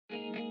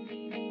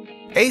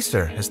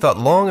Acer has thought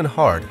long and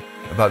hard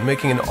about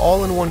making an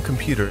all-in-one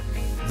computer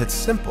that's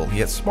simple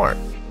yet smart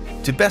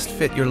to best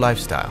fit your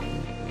lifestyle.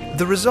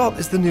 The result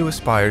is the new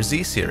Aspire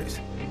Z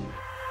series.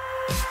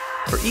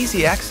 For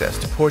easy access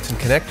to ports and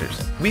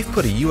connectors, we've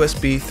put a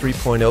USB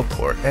 3.0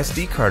 port,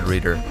 SD card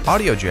reader,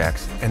 audio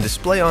jacks, and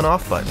display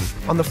on-off button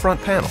on the front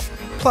panel.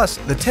 Plus,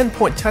 the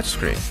 10-point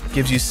touchscreen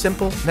gives you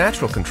simple,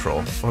 natural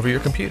control over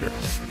your computer.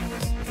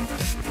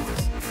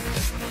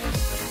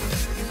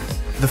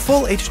 The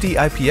full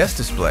HD IPS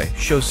display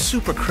shows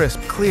super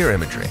crisp, clear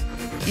imagery,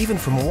 even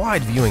from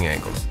wide viewing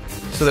angles,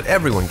 so that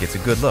everyone gets a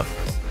good look.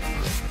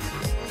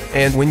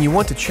 And when you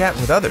want to chat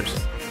with others,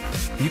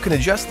 you can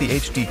adjust the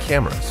HD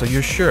camera so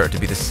you're sure to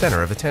be the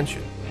center of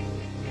attention.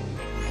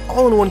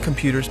 All-in-one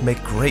computers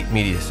make great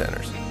media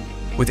centers.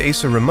 With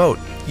Acer Remote,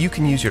 you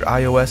can use your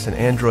iOS and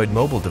Android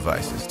mobile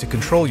devices to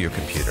control your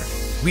computer.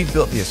 We've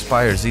built the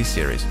Aspire Z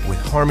series with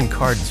Harman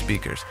Kardon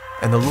speakers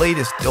and the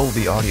latest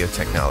Dolby audio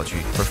technology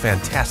for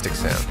fantastic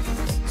sound.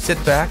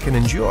 Sit back and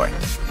enjoy.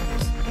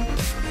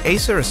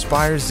 Acer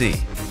Aspire Z,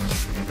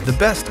 the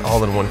best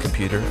all-in-one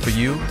computer for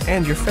you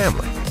and your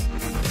family.